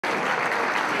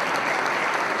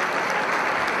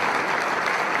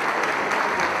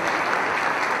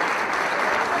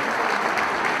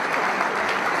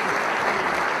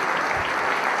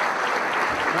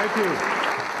様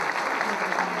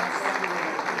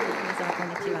こん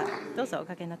にちは。どうぞお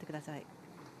かけになってください。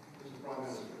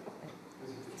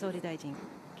総理大臣、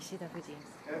岸田夫人、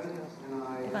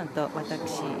エバンと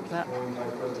私は、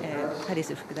ハリ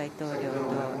ス副大統領と、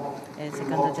セ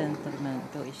カンドジェントルマン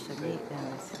と一緒に、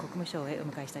国務省へお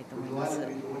迎えしたいと思います。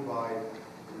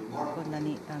こんな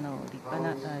に立派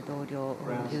な同僚、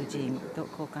友人と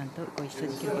交換とご一緒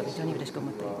できることを非常に嬉しく思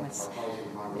っております。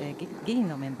議員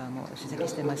のメンバーも出席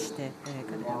してまして、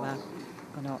彼らは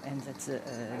この演説、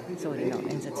総理の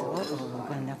演説をご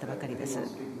覧になったばかりです。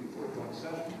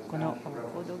この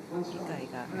報道機会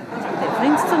が初めてフレ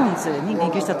ンチストーンズに言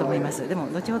及したと思います。でも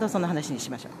後ほどその話にし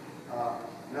ましょう。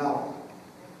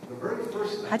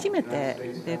初めて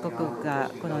米国が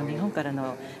この日本から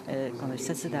のこの視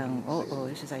察団を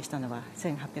取材したのは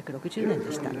1860年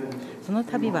でした。その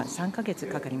旅は3ヶ月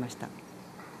かかりました。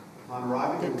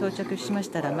で到着しまし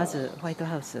たら、まずホワイト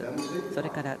ハウス、それ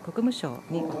から国務省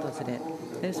に訪れ、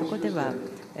そこでは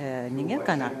賑や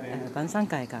かな晩餐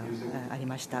会があり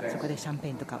ました。そこでシャンペ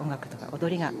ーンとか音楽とか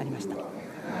踊りがありました。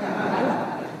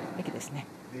べきですね。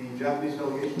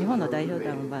日本の代表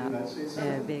団は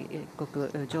米国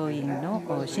上院の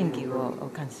審議を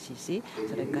監視し、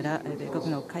それから米国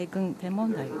の海軍天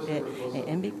文台で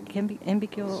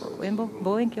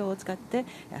望遠鏡を使って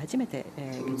初めて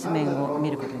月面を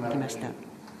見ることができました。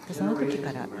その時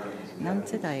から何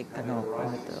世代かの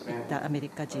いったアメリ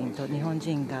カ人と日本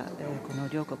人がこの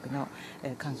両国の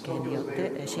関係によっ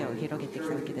て視野を広げてき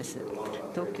たわけです。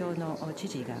東京の知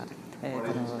事がこ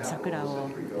の桜を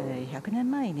100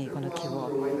年前にこの木を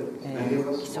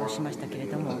寄贈しましたけれ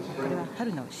ども、これは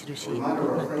春の印と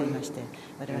なっていまして、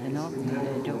我々の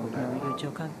両国の友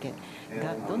情関係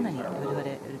がどんなに我々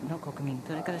の国民、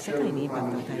それから世界にインパ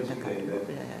クトを与えたか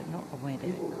の思い出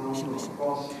しました。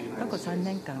過去3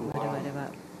年間我々は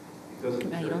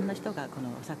いろんな人がこの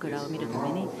桜を見るた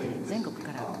めに全国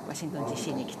からワシントン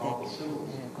DC に来て、こ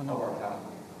の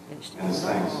ワシ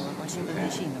ントン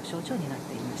DC の象徴になっ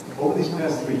ていまして、日本の友情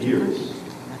関係に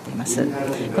なっています。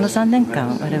この3年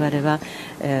間我々は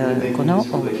この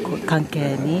関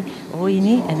係に大い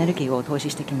にエネルギーを投資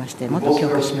してきまして、もっと強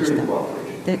化しました。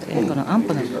でこの安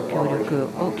保の協力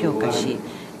を強化し、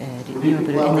リニューア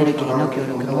ブルエネルギーの協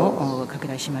力も拡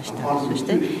大しました。そし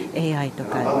て AI と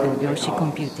か量子コ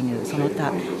ンピューティング、その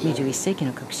他21世紀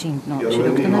の革新の主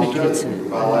力となる技術の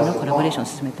コラボレーションを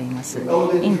進めています。イン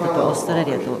ドとオーストラ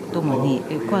リアとともに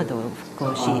クアッドを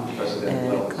復興し、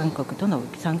韓国との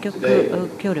三極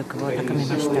協力を高め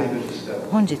ました。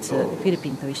本日フィリピ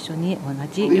ンと一緒に同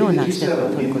じようなステップを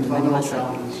取ることになります。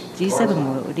G7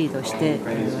 もリードして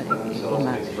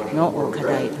今の課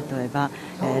題、例えば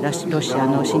ロシア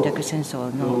の侵略戦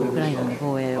争のウクライナの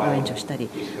防衛を援助したり、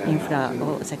インフラ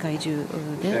を世界中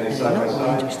での援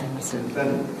助しています。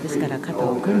ですから肩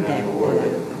を組んで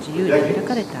自由で開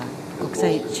かれた国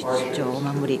際秩序を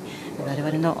守り、我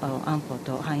々の安保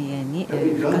と繁栄に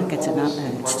不可欠な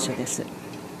秩序です。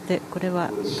でこれ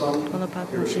はこのパー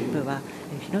トナーシップは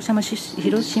広島出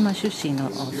身の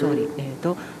総理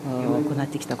と行っ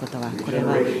てきたことは、これ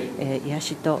は癒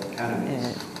しと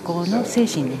復興の精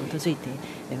神に基づいて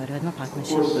我々のパートナー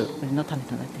シップの種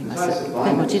となっています。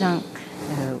でもちろん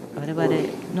我々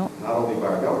の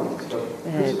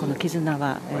この絆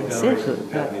は政府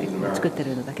が作ってい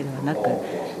るのだけではなく、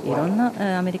いろんな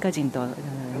アメリカ人と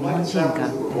日本人が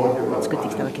作って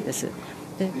きたわけです。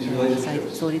で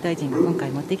総理大臣が今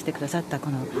回持ってきてくださったこ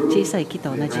の小さい木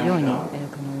と同じようにこ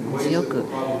の強く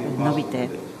伸びて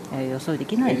予想で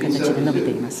きない形で伸びて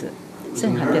います。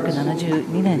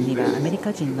1872年にはアメリ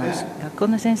カ人の学校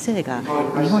の先生が日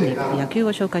本に野球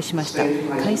を紹介しました。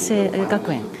開成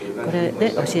学園、これ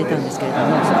で教えたんですけれど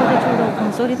も、そこでちょうどこ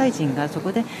の総理大臣がそ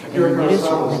こで入手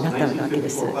になったわけで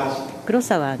す。黒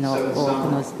沢のこ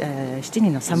の7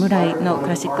人の侍のク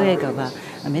ラシック映画は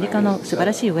アメリカの素晴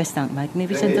らしいウエスタンマグニ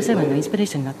フィセントセブンのインスピレー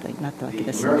ションになったわけ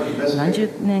です。何十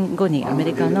年後にアメ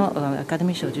リカのアカデ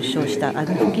ミー賞を受賞したアン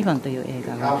フォギバンという映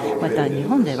画はまた日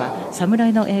本では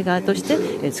侍の映画とし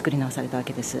て作り直されたわ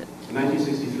けです。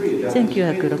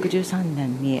1963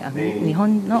年に日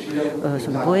本のそ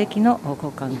の貿易の高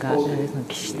官が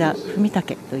岸田文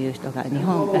武という人がニュ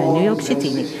ーヨークシテ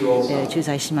ィに駐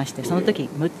在しまして、その時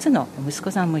6つの息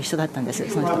子さんも一緒だったんです。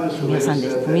その人文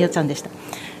雄さんでした。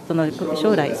その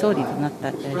将来総理となっ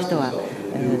た人は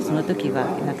その時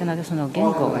はなかなかその言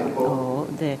語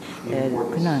で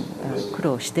苦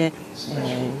労して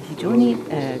非常に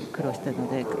苦労したの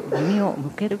で、耳を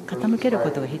傾ける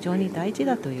ことが非常に大事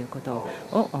だということ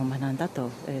を学んだと。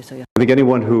I think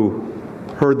anyone who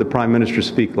heard the Prime Minister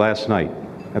speak last night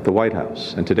at the White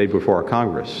House and today before our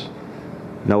Congress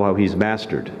know how he's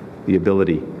mastered the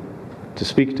ability to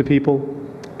speak to people,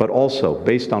 but also,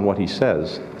 based on what he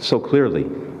says so clearly,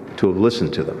 to have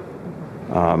listened to them.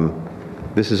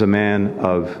 This is a man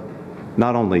of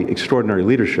not only extraordinary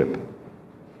leadership,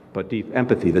 but deep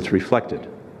empathy that's reflected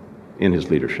in his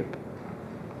leadership.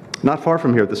 Not far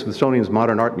from here at the Smithsonian's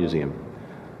Modern Art Museum,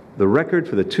 the record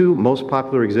for the two most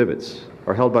popular exhibits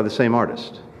are held by the same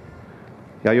artist,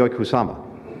 Yayoi Kusama.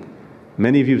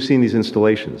 Many of you have seen these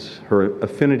installations, her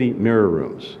affinity mirror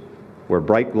rooms, where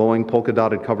bright, glowing,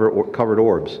 polka-dotted covered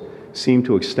orbs seem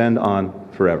to extend on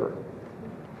forever.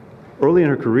 Early in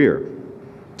her career,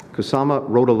 Kusama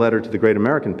wrote a letter to the great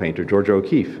American painter, Georgia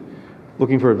O'Keeffe,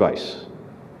 looking for advice.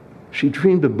 She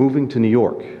dreamed of moving to New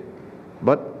York,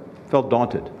 but felt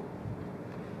daunted.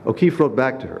 O'Keeffe wrote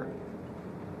back to her,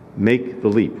 "Make the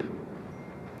leap."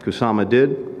 Kusama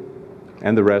did,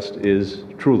 and the rest is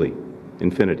truly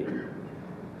infinity.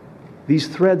 These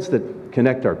threads that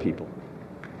connect our people,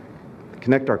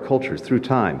 connect our cultures through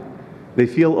time, they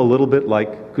feel a little bit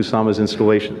like Kusama's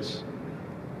installations,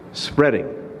 spreading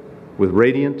with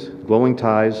radiant, glowing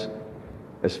ties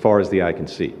as far as the eye can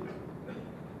see,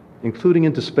 including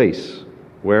into space,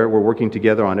 where we're working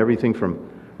together on everything from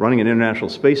running an International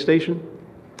Space Station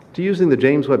to using the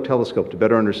James Webb Telescope to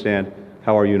better understand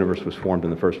how our universe was formed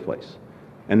in the first place.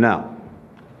 And now,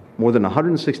 more than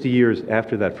 160 years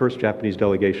after that first Japanese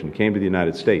delegation came to the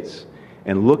United States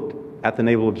and looked at the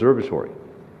Naval Observatory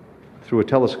through a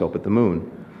telescope at the moon,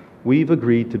 we've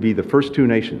agreed to be the first two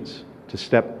nations to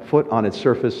step foot on its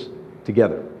surface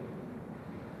together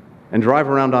and drive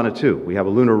around on it too. We have a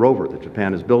lunar rover that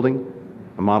Japan is building,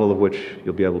 a model of which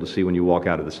you'll be able to see when you walk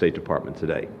out of the State Department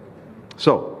today.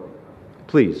 So,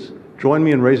 please, join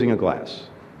me in raising a glass.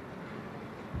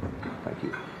 Thank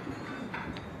you.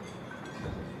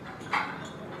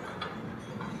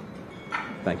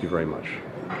 Thank you very much.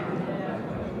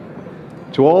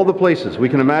 To all the places we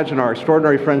can imagine our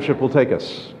extraordinary friendship will take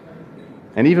us,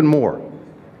 and even more,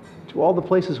 to all the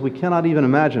places we cannot even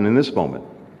imagine in this moment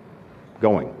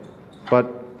going, but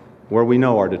where we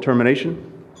know our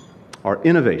determination, our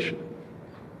innovation,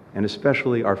 and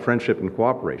especially our friendship and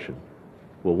cooperation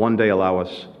will one day allow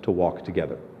us to walk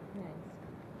together.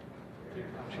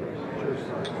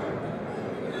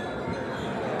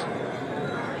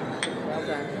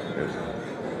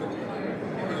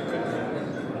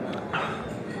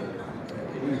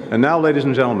 And now, ladies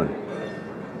and gentlemen,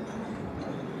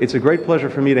 it's a great pleasure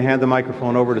for me to hand the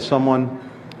microphone over to someone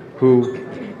who,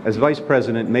 as Vice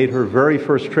President, made her very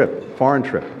first trip, foreign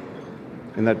trip,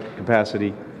 in that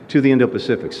capacity, to the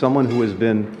Indo-Pacific, someone who has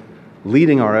been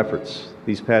leading our efforts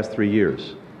these past 3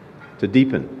 years to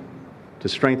deepen, to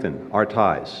strengthen our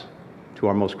ties to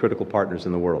our most critical partners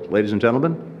in the world. Ladies and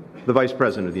gentlemen, the Vice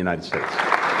President of the United States.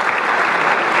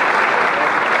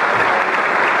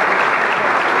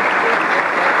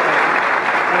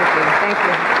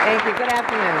 Thank you. Good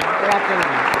afternoon. Good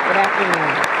afternoon. Good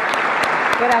afternoon.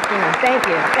 Good afternoon. Thank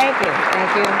you. Thank you.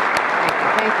 Thank you.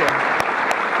 Thank you.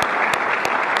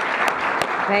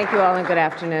 Thank you all, and good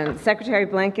afternoon. Secretary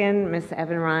Blinken, Ms.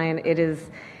 Evan Ryan, it is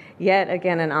yet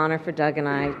again an honor for Doug and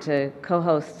I to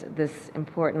co-host this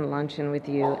important luncheon with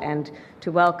you and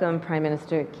to welcome Prime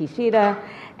Minister Kishida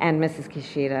and Mrs.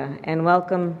 Kishida, and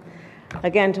welcome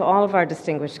again to all of our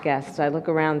distinguished guests. I look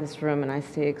around this room and I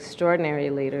see extraordinary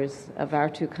leaders of our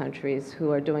two countries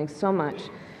who are doing so much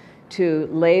to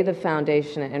lay the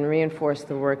foundation and reinforce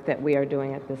the work that we are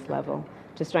doing at this level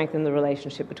to strengthen the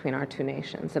relationship between our two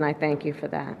nations, and I thank you for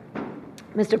that.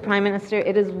 Mr. Prime Minister,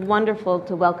 it is wonderful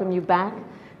to welcome you back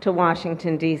to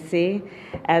Washington, D.C.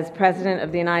 As President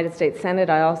of the United States Senate,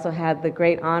 I also had the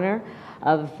great honor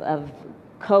of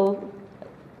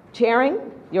co-chairing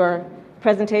your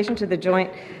presentation to the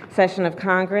joint session of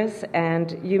Congress,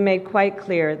 and you made quite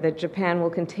clear that Japan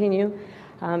will continue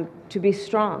to be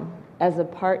strong as a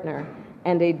partner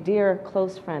and a dear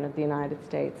close friend of the United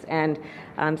States. And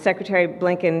Secretary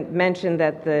Blinken mentioned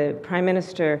that the Prime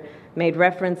Minister made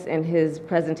reference in his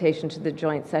presentation to the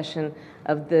joint session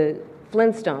of the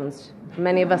Flintstones.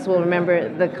 Many of us will remember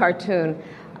the cartoon.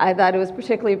 I thought it was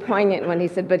particularly poignant when he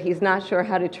said, but he's not sure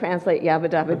how to translate Yabba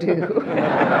Dabba Doo.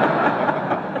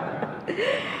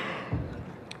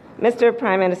 Mr.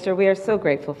 Prime Minister, we are so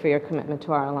grateful for your commitment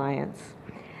to our alliance.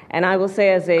 And I will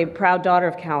say, as a proud daughter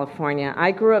of California,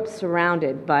 I grew up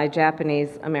surrounded by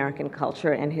Japanese-American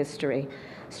culture and history,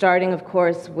 starting, of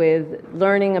course, with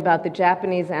learning about the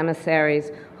Japanese emissaries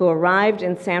who arrived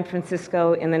in San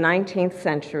Francisco in the 19th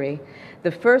century,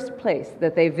 the first place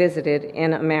that they visited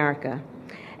in America.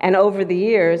 And over the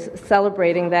years,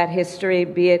 celebrating that history,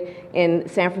 be it in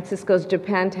San Francisco's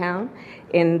Japantown,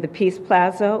 in the Peace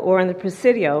Plaza, or in the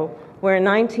Presidio, where in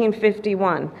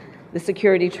 1951, the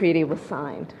security treaty was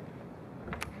signed.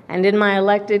 And in my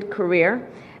elected career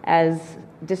as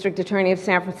District Attorney of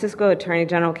San Francisco, Attorney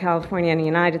General of California, and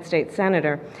United States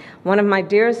Senator, one of my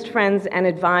dearest friends and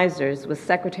advisors was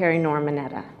Secretary Norm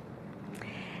Mineta.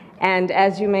 And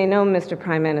as you may know, Mr.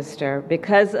 Prime Minister,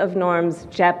 because of Norm's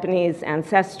Japanese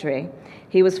ancestry,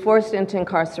 he was forced into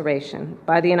incarceration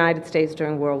by the United States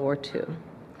during World War II,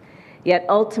 yet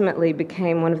ultimately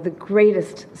became one of the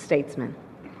greatest statesmen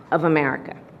of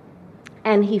America.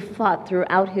 And he fought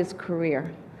throughout his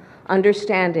career,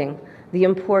 understanding the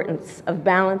importance of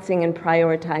balancing and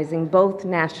prioritizing both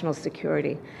national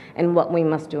security and what we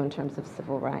must do in terms of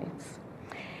civil rights.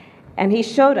 And he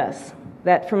showed us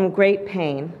that from great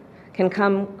pain can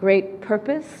come great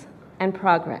purpose and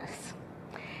progress.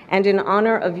 And in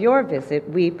honor of your visit,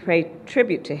 we pay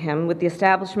tribute to him with the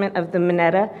establishment of the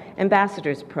Mineta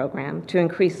Ambassadors Program to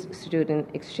increase student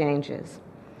exchanges.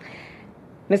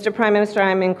 Mr. Prime Minister,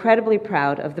 I'm incredibly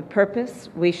proud of the purpose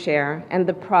we share and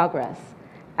the progress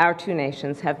our two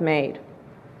nations have made.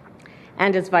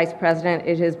 And as Vice President,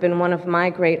 it has been one of my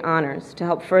great honors to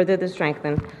help further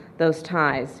strengthen those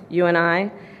ties. You and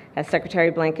I, as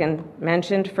Secretary Blinken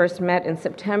mentioned, first met in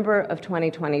September of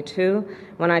 2022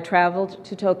 when I traveled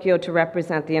to Tokyo to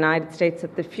represent the United States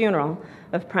at the funeral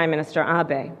of Prime Minister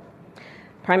Abe.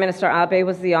 Prime Minister Abe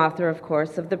was the author, of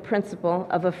course, of the principle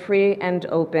of a free and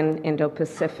open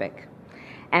Indo-Pacific,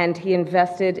 and he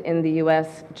invested in the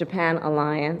U.S.-Japan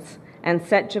alliance and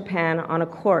set Japan on a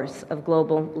course of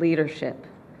global leadership.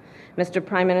 Mr.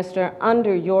 Prime Minister,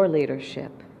 under your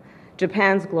leadership,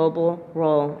 Japan's global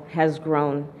role has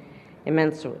grown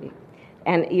immensely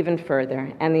and even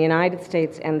further, and the United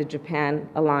States and the Japan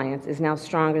alliance is now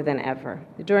stronger than ever.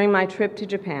 During my trip to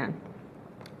Japan,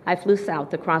 I flew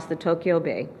south across the Tokyo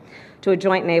Bay to a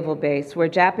joint naval base where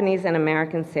Japanese and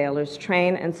American sailors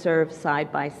train and serve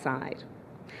side by side.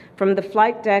 From the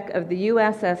flight deck of the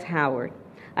USS Howard,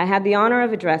 I had the honor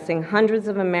of addressing hundreds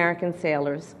of American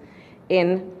sailors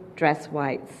in dress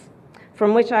whites,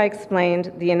 from which I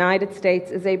explained the United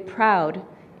States is a proud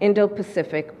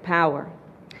Indo-Pacific power,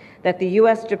 that the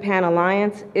U.S.-Japan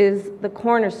alliance is the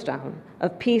cornerstone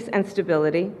of peace and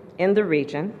stability in the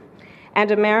region,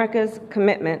 and America's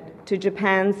commitment to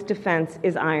Japan's defense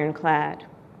is ironclad.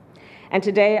 And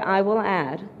today, I will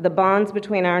add, the bonds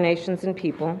between our nations and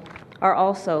people are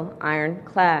also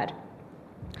ironclad.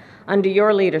 Under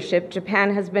your leadership,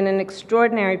 Japan has been an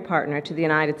extraordinary partner to the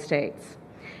United States.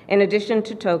 In addition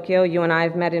to Tokyo, you and I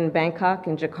have met in Bangkok,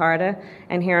 in Jakarta,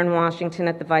 and here in Washington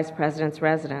at the Vice President's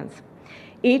residence.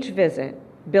 Each visit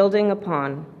building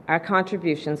upon our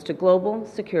contributions to global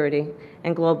security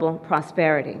and global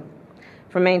prosperity,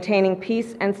 from maintaining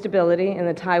peace and stability in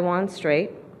the Taiwan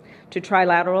Strait to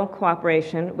trilateral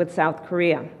cooperation with South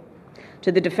Korea,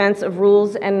 to the defense of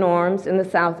rules and norms in the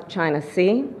South China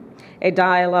Sea, a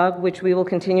dialogue which we will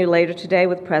continue later today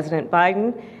with President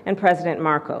Biden and President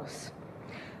Marcos.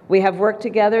 We have worked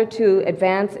together to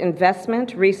advance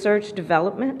investment, research,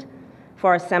 development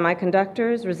for our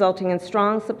semiconductors, resulting in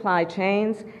strong supply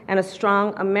chains and a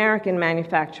strong American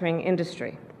manufacturing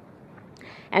industry.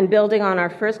 And building on our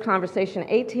first conversation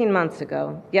 18 months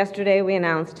ago, yesterday we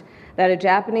announced that a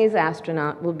Japanese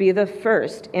astronaut will be the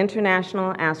first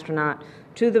international astronaut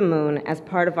to the moon as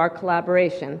part of our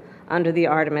collaboration under the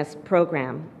Artemis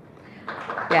program.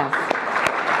 Yes.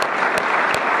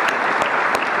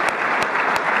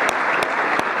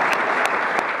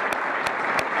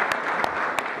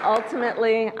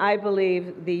 Ultimately, I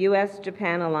believe the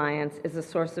U.S.-Japan alliance is a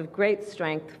source of great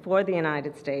strength for the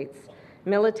United States,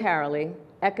 militarily,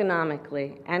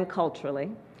 economically, and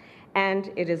culturally, and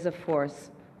it is a force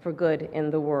for good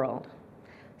in the world.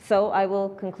 So I will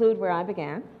conclude where I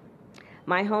began,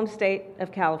 my home state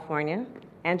of California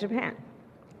and Japan.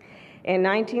 In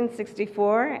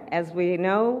 1964, as we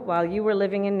know, while you were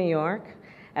living in New York,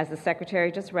 as the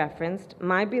Secretary just referenced,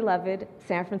 my beloved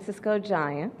San Francisco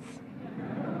Giants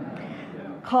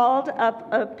called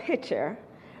up a pitcher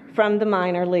from the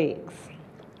minor leagues.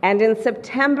 And in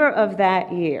September of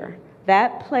that year,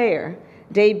 that player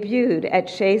debuted at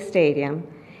Shea Stadium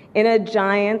in a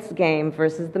Giants game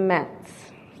versus the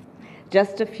Mets,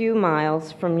 just a few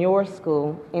miles from your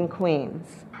school in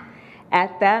Queens.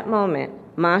 At that moment,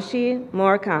 Mashi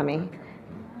Murakami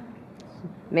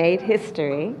made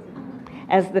history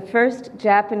as the first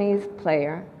Japanese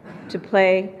player to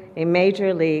play a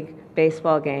Major League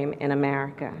Baseball game in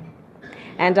America.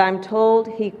 And I'm told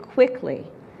he quickly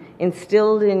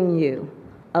instilled in you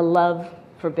a love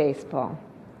for baseball.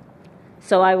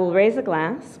 So I will raise a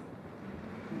glass.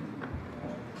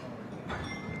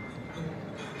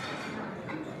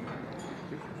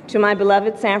 To my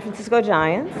beloved San Francisco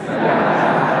Giants.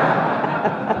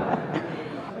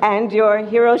 and your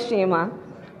Hiroshima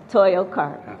Toyo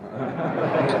Carp,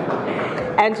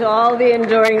 and to all the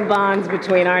enduring bonds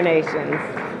between our nations.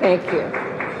 Thank you.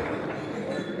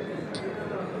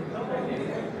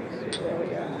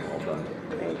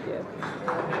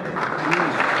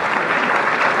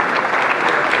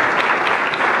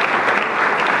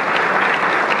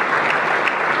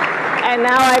 And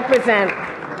now I present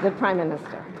the Prime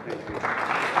Minister.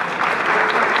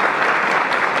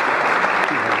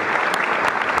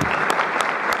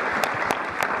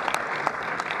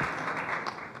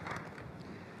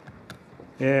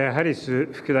ハリス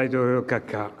副大統領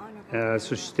閣下、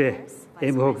そして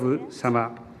エムホフ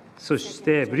様、そし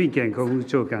てブリンケン国務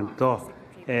長官と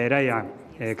ライアン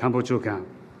官房長官、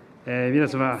皆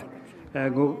様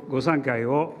ご参会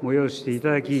を催してい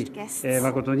ただき、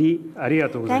誠にありが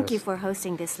とうございます。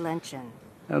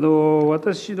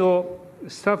私の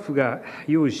スタッフが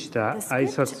用意した挨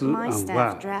拶案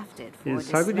は、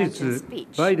昨日、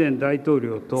バイデン大統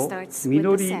領と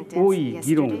実り多い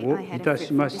議論をいた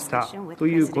しましたと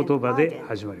いう言葉で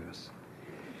始まります。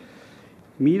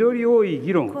実り多い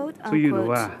議論というの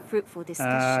は、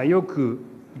よく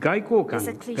外交官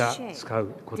が使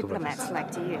う言葉で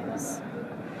す。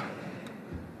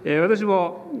私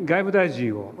も外務大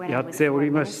臣をやってお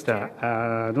りました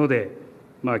ので、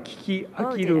聞き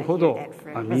飽きるほど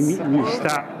耳にし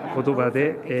た言葉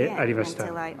でありました。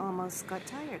外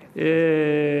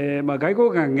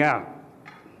交官が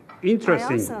イントレス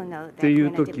ティングとい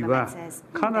うときは、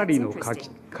かなりの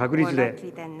確率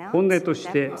で本音と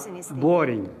してボー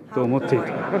リングと思っている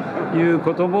という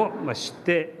ことも知っ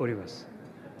ております。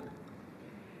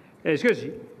しか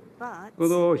し、こ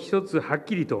の一つはっ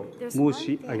きりと申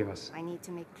し上げます。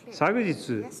昨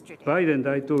日、バイデン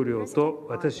大統領と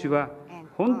私は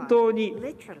本当に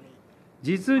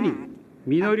実に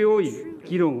実り多い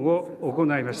議論を行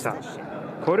いました。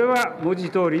これは文字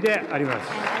通りでありま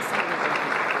す。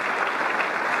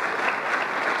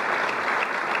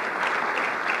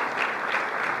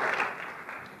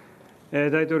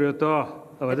大統領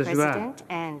と私は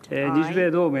日米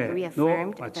同盟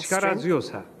の力強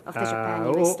さ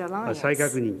を再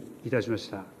確認いたしま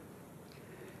した。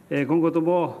今後と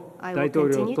も大統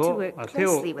領と手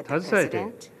を携え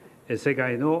て世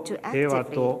界の平和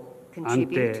と安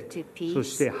定、そ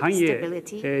して繁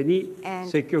栄に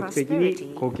積極的に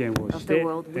貢献をして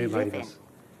まいります。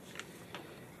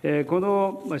こ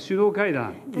の首脳会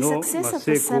談の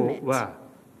成功は、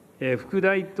副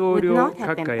大統領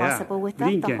閣下やブ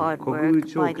リンケン国務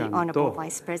長官と多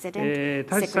種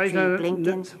多彩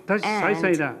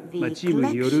なチーム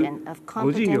による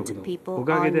ご尽力のお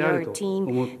かげであると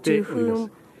思っておりま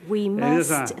す。皆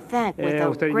さん、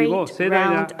お二人にも盛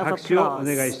大な拍手をお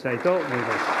願いしたいと思いま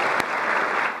す。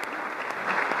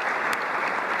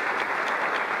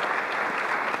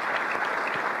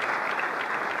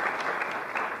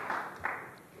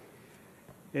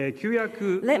旧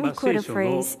約聖書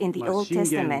の箴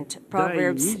言第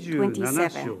27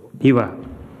章には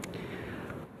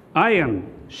Iron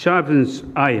sharpens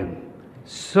iron,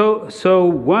 so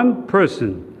one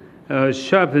person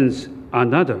sharpens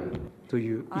another と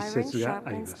いう一節が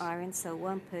あります。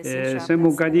専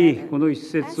門家にこの一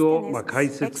節を解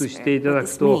説していただ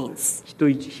くと、きっと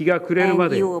日が暮れるま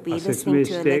で説明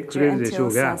してくれるでしょ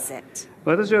うが、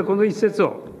私はこの一節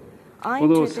をこ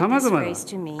のさまざまな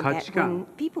価値観、考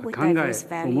え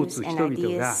を持つ人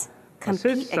々が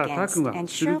切磋琢磨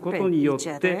することによ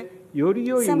ってより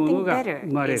良いものが生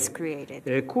まれ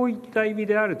る、こういった意味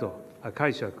であると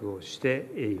解釈をして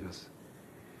います。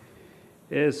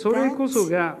それこそ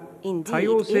が多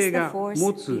様性が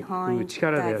持つ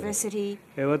力である。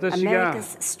私が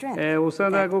幼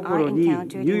心にニ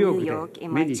ューヨークで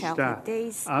目にした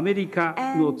アメリカ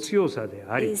の強さで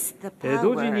あり、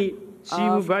同時にチ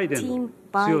ームバイデンの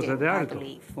強さであると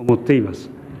思っています。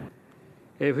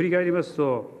振り返ります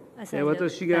と、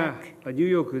私がニュー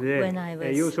ヨーク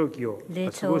で幼少期を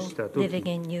過ごしたとき、ケネ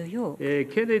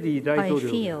ディ大統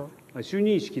領の就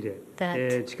任式で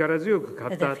力強く語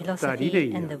った理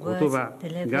念や言葉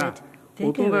が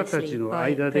大人たちの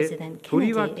間でと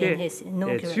りわけ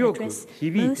強く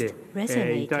響い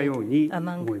ていたように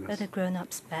思います。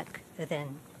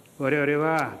我々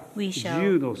は自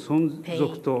由の存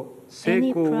続と成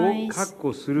功を確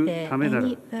保するためなら、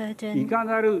いか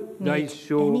なる代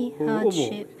償をも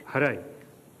払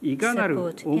い、いかなる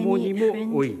重荷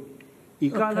も負い、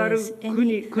いかなる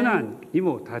苦難に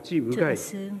も立ち向かい、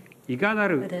いかな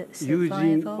る友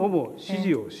人をも支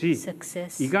持をし、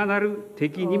いかなる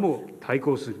敵にも対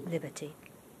抗する。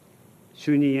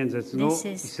就任演説の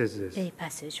一節です。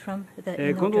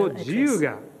この自由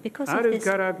がある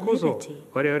からこそ、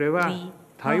我々は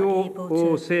多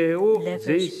様性を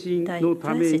前進の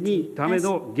ため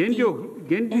の原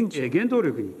動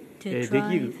力にで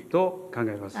きると考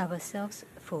えます。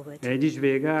日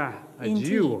米が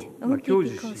自由を享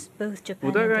受し、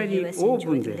お互いにオー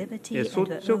プンで率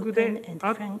直で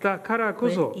あったからこ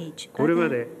そ、これま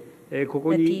でこ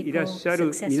こにいらっしゃ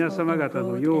る皆様方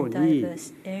のように、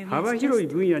幅広い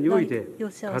分野において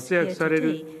活躍され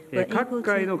る各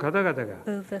界の方々が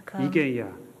意見や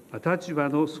立場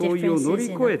の相違を乗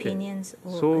り越えて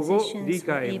相互理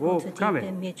解を深め、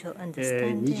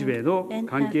日米の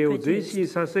関係を前進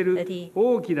させる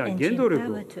大きな原動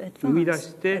力を生み出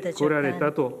してこられ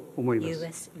たと思い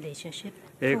ます。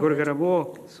これから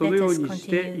もそのようにし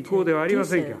ていこうではありま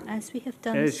せんか。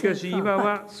しかし今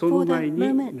はその前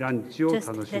にランチを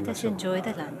楽しみましょう。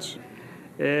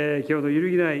今日の揺る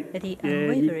ぎない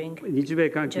日米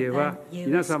関係は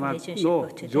皆様の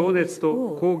情熱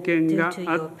と貢献が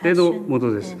あってのも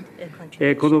のです。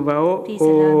この場を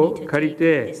借り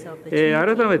て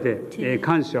改めて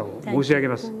感謝を申し上げ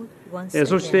ます。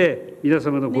そして皆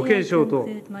様のご健勝と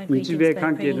日米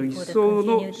関係の一層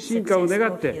の進化を願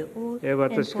って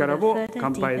私からも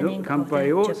乾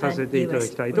杯をさせていただ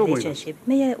きたいと思います。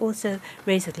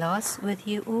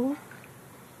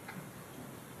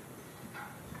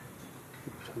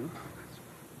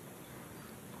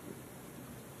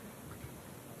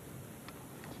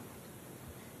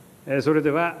それ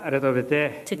では改め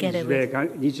て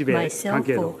日米関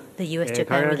係の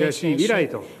輝かしい未来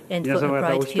と皆様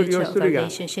方お一人お一人がま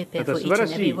た素晴ら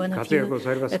しい活躍を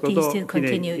されますことを記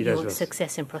念いたします。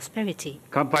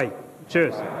乾杯。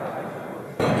Cheers。